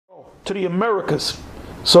to the Americas.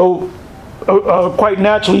 So quite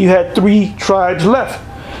naturally, you had 3 tribes left.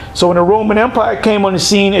 So when the Roman Empire came on the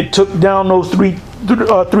scene, it took down those three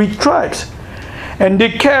tribes and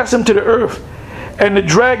did cast them to the earth. And the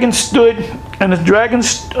dragon stood,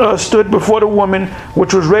 stood before the woman,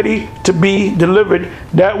 which was ready to be delivered.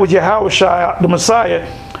 That was Yahushua, the Messiah,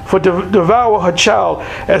 for to devour her child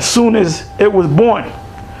as soon as it was born.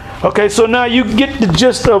 Okay, so now you get the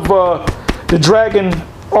gist of the dragon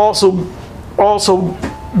also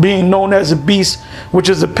being known as a beast, which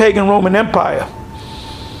is a pagan Roman Empire.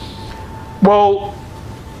 Well,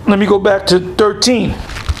 let me go back to 13.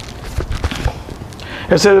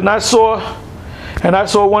 It says, and I saw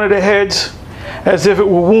one of the heads as if it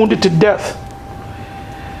were wounded to death,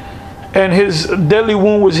 and his deadly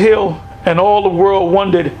wound was healed, and all the world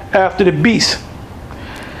wondered after the beast.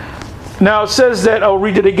 Now it says that, I'll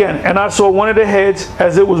read it again. And I saw one of the heads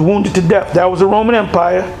as it was wounded to death. That was the Roman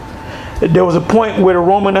Empire. There was a point where the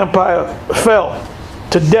Roman Empire fell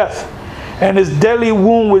to death, and his deadly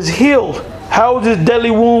wound was healed. How was his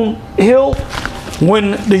deadly wound healed?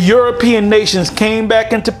 When the European nations came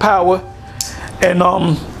back into power, and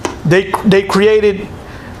they created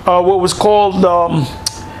what was called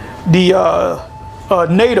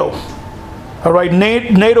NATO. All right,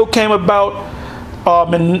 NATO came about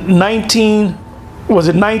in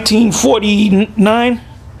 1949?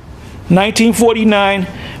 1949,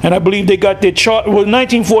 and I believe they got their chart. Well,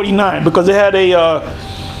 1949, because they had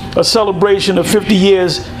a celebration of 50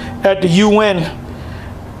 years at the UN,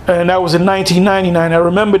 and that was in 1999. I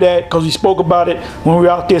remember that because we spoke about it when we were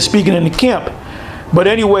out there speaking in the camp. But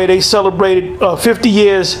anyway, they celebrated 50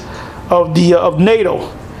 years of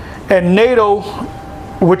NATO, and NATO,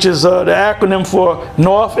 which is the acronym for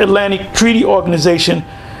North Atlantic Treaty Organization,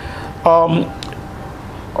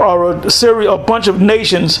 are a bunch of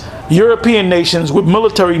nations, European nations with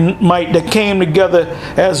military might, that came together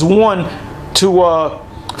as one to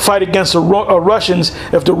fight against the Russians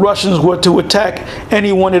if the Russians were to attack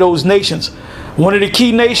any one of those nations. One of the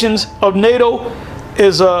key nations of NATO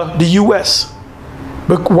is the U.S.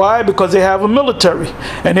 But why? Because they have a military,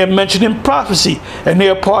 and they're mentioned in prophecy, and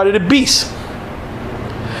they're part of the beast.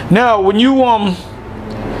 Now, when you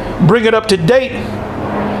bring it up to date,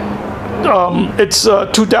 it's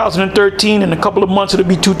 2013. In a couple of months, it'll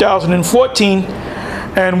be 2014,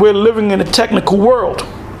 and we're living in a technical world.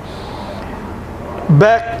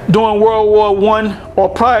 Back during World War I, or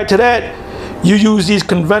prior to that, you use these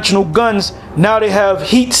conventional guns. Now they have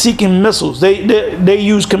heat-seeking missils. They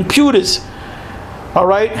use computers, all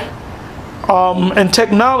right, and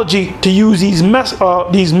technology to use these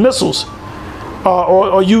missiles.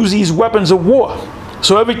 Or use these weapons of war.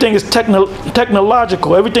 So everything is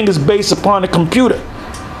technological. Everything is based upon a computer.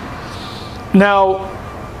 Now,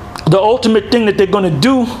 the ultimate thing that they're going to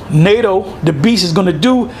do, NATO, the beast, is going to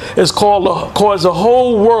do, is cause the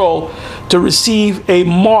whole world to receive a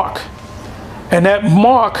mark. And that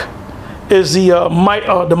mark is the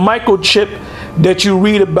microchip that you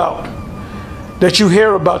read about, that you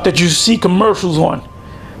hear about, that you see commercials on,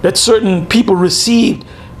 that certain people received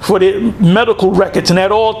for their medical records, and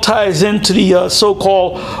that all ties into the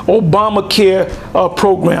so-called Obamacare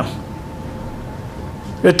program.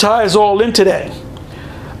 It ties all into that.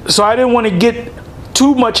 So I didn't want to get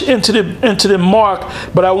too much into the mark,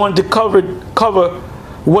 but I wanted to cover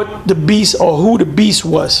what the beast, or who the beast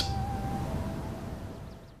was.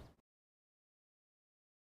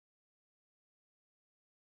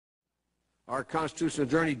 Our constitutional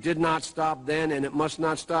journey did not stop then, and it must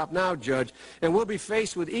not stop now, Judge. And we'll be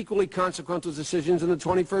faced with equally consequential decisions in the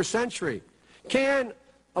 21st century. Can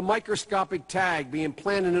a microscopic tag be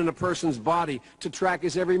implanted in a person's body to track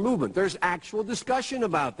his every movement? There's actual discussion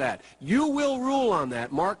about that. You will rule on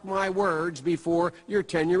that, mark my words, before your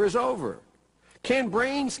tenure is over. Can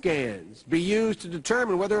brain scans be used to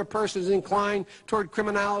determine whether a person is inclined toward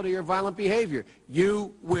criminality or violent behavior?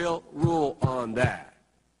 You will rule on that.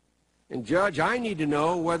 And Judge, I need to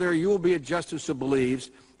know whether you will be a justice who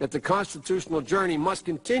believes that the constitutional journey must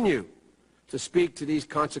continue to speak to these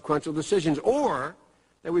consequential decisions, or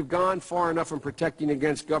that we've gone far enough in protecting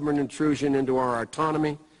against government intrusion into our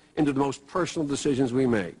autonomy, into the most personal decisions we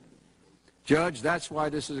make. Judge, that's why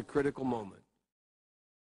this is a critical moment.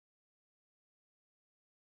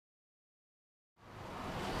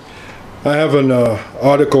 I have an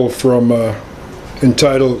article from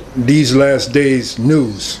entitled These Last Days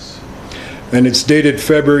News. And it's dated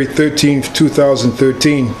February 13th,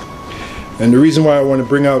 2013. And the reason why I want to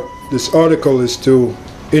bring out this article is to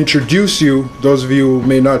introduce you, those of you who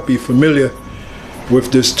may not be familiar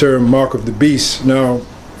with this term, Mark of the Beast. Now,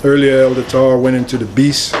 earlier Elder Tar went into the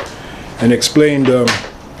beast and explained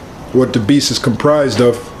what the beast is comprised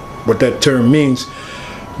of, what that term means.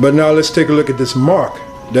 But now let's take a look at this mark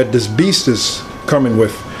that this beast is coming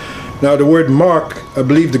with. Now the word mark, I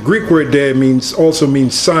believe the Greek word there also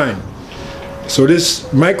means sign. So this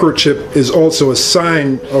microchip is also a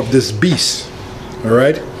sign of this beast. All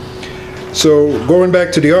right. So going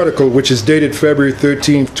back to the article, which is dated February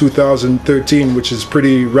 13th, 2013, which is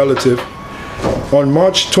pretty relative. On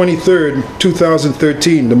March 23rd,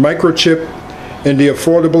 2013, the microchip in the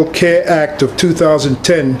Affordable Care Act of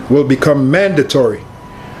 2010 will become mandatory.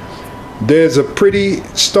 There's a pretty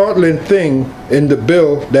startling thing in the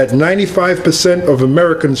bill that 95% of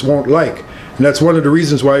Americans won't like. And that's one of the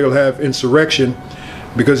reasons why you'll have insurrection,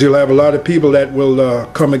 because you'll have a lot of people that will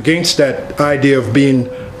come against that idea of being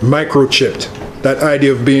microchipped, that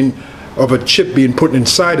idea of a chip being put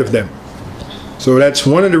inside of them. So that's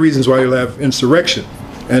one of the reasons why you'll have insurrection.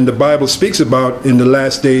 And the Bible speaks about in the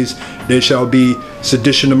last days there shall be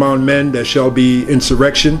sedition among men, there shall be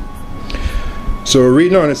insurrection. So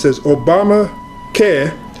reading on, it says Obamacare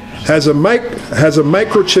has a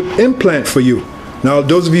microchip implant for you. Now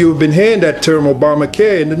those of you who have been hearing that term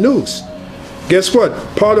Obamacare in the news, guess what?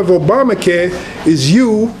 Part of Obamacare is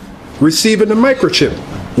you receiving a microchip,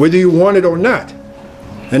 whether you want it or not.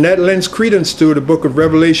 And that lends credence to the book of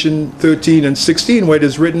Revelation 13 and 16, where it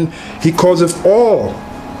is written, He causeth all,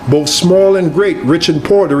 both small and great, rich and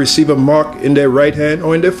poor, to receive a mark in their right hand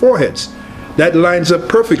or in their foreheads. That lines up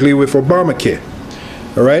perfectly with Obamacare.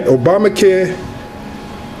 All right, Obamacare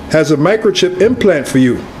has a microchip implant for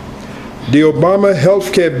you. The Obama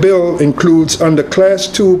healthcare bill includes under Class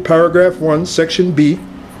 2, Paragraph 1, Section B,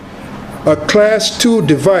 a Class 2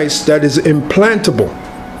 device that is implantable.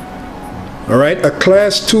 All right, a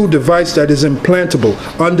Class 2 device that is implantable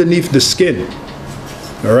underneath the skin.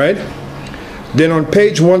 All right. Then on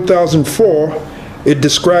page 1004, it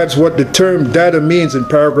describes what the term data means in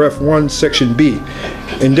paragraph 1, section B.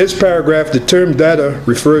 In this paragraph, the term data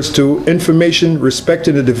refers to information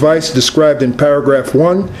respecting the device described in paragraph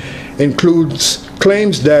 1, includes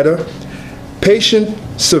claims data, patient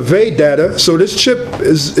survey data. So this chip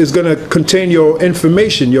is going to contain your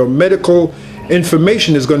information, your medical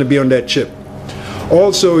information is going to be on that chip.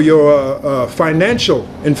 Also your financial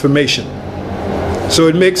information. So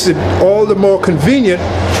it makes it all the more convenient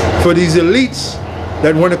for these elites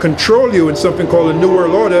that want to control you in something called a New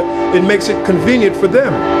World Order. It makes it convenient for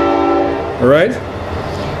them. All right?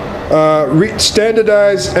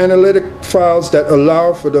 Standardized analytic files that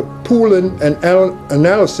allow for the pooling and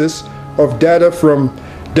analysis of data from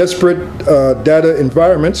disparate data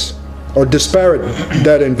environments or disparate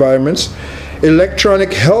data environments,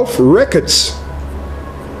 electronic health records,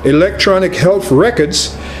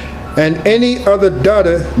 and any other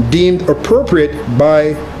data deemed appropriate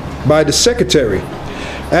by the Secretary.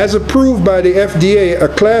 As approved by the FDA, a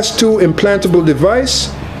Class 2 implantable device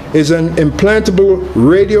is an implantable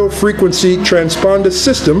radio frequency transponder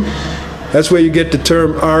system. That's where you get the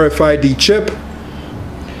term RFID chip,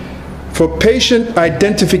 for patient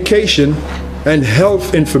identification and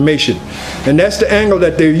health information. And that's the angle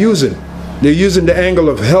that they're using. They're using the angle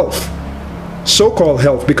of health, so-called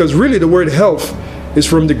health, because really the word health is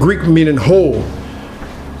from the Greek meaning whole.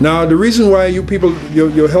 Now the reason why you people,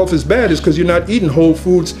 your health is bad is because you're not eating whole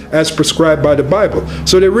foods as prescribed by the Bible.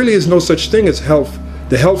 So there really is no such thing as health.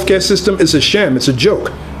 The healthcare system is a sham, it's a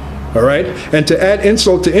joke. All right? And to add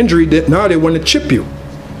insult to injury, now they want to chip you.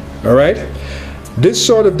 All right? This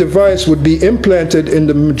sort of device would be implanted in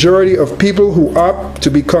the majority of people who opt to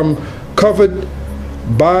become covered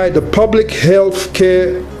by the public health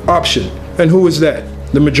care option. And who is that?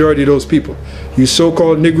 The majority of those people. You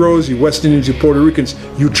so-called Negroes, you West Indians, you Puerto Ricans,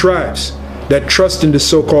 you tribes that trust in the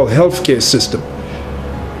so-called healthcare system.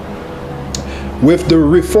 With the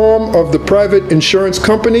reform of the private insurance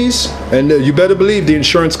companies, and you better believe the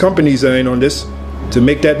insurance companies are in on this to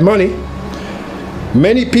make that money,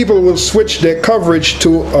 many people will switch their coverage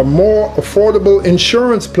to a more affordable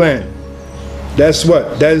insurance plan. That's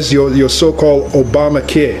what? That is your so-called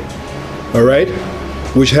Obamacare. All right?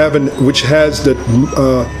 Which has the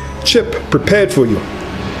chip prepared for you.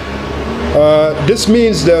 This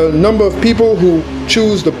means the number of people who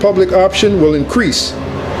choose the public option will increase.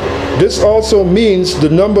 This also means the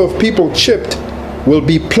number of people chipped will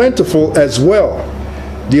be plentiful as well.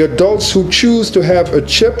 The adults who choose to have a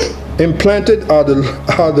chip implanted are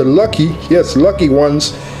the lucky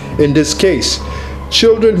ones in this case.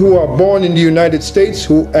 Children who are born in the United States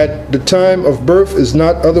who at the time of birth is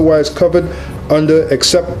not otherwise covered under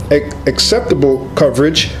acceptable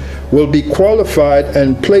coverage will be qualified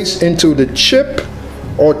and placed into the chip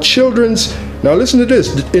or children's, now listen to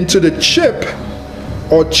this, into the chip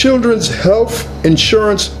or Children's Health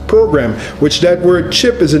Insurance Program, which that word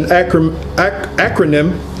CHIP is an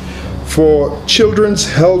acronym for Children's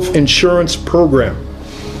Health Insurance Program.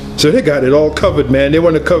 So they got it all covered, man. They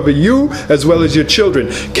want to cover you as well as your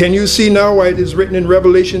children. Can you see now why it is written in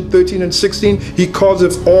Revelation 13 and 16? He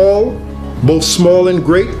causeth all, both small and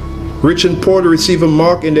great, rich and poor, to receive a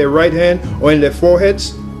mark in their right hand or in their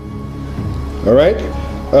foreheads. All right.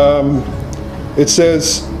 It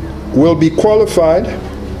says, will be qualified.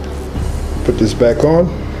 Put this back on.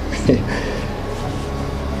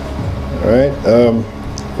 All right.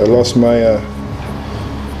 I lost my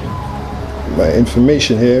my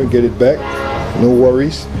information here. Get it back. No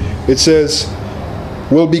worries. It says,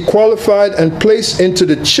 will be qualified and placed into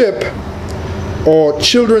the CHIP, or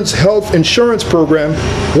Children's Health Insurance Program.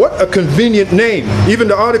 What a convenient name. Even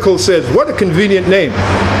the article says, what a convenient name.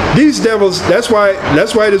 These devils, that's why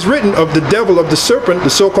it is written of the devil, of the serpent, the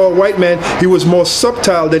so-called white man. He was more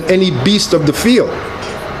subtle than any beast of the field.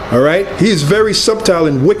 All right. He is very subtle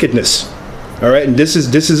in wickedness. All right. And this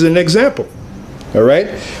is an example. All right.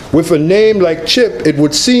 With a name like CHIP, it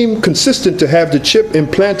would seem consistent to have the chip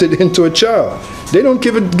implanted into a child. They don't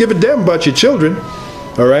give a damn about your children.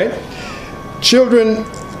 All right. Children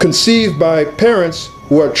conceived by parents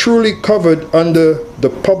who are truly covered under the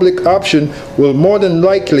public option will more than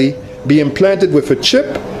likely be implanted with a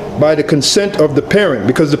chip by the consent of the parent,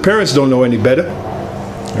 because the parents don't know any better.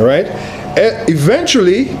 All right.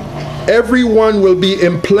 Eventually, everyone will be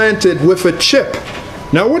implanted with a chip.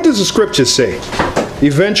 Now, what does the scripture say?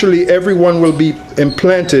 Eventually, everyone will be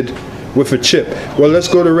implanted with a chip. Well, let's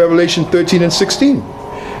go to Revelation 13 and 16.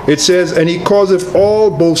 It says, and he causeth all,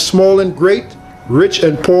 both small and great, rich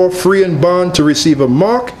and poor, free and bond, to receive a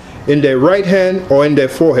mark in their right hand or in their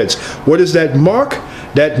foreheads. What is that mark?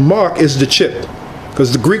 That mark is the chip.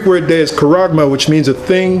 Because the Greek word there is charagma, which means a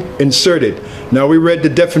thing inserted. Now, we read the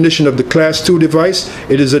definition of the class 2 device.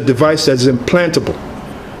 It is a device that is implantable.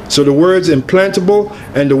 So the words implantable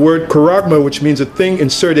and the word charagma, which means a thing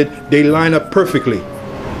inserted, they line up perfectly.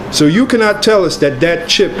 So you cannot tell us that that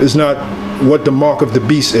chip is not what the mark of the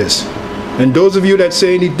beast is. And those of you that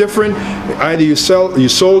say any different, either you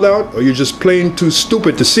sold out, or you're just plain too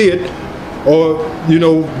stupid to see it, or, you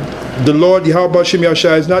know, the Lord Yahweh Shem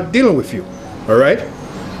Yahshua is not dealing with you. All right?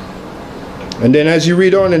 And then as you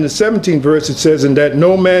read on in the 17th verse, it says, and that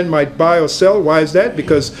no man might buy or sell. Why is that?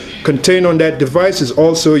 Because contained on that device is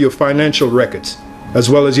also your financial records, as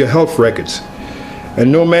well as your health records.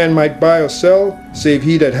 And no man might buy or sell, save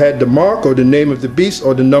he that had the mark, or the name of the beast,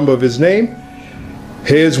 or the number of his name.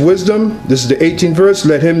 Here's wisdom. This is the 18th verse.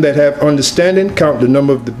 Let him that have understanding count the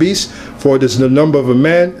number of the beast, for it is the number of a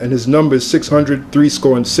man, and his number is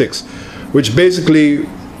 666. Which basically,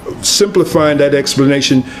 simplifying that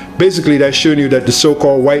explanation, basically that's showing you that the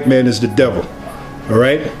so-called white man is the devil. All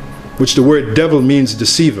right? Which the word devil means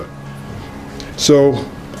deceiver. So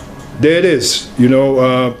there it is.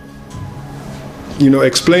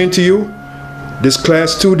 Explain to you, this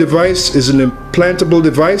class 2 device is an implantable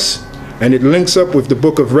device, and it links up with the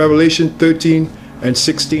book of Revelation 13 and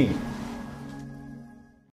 16.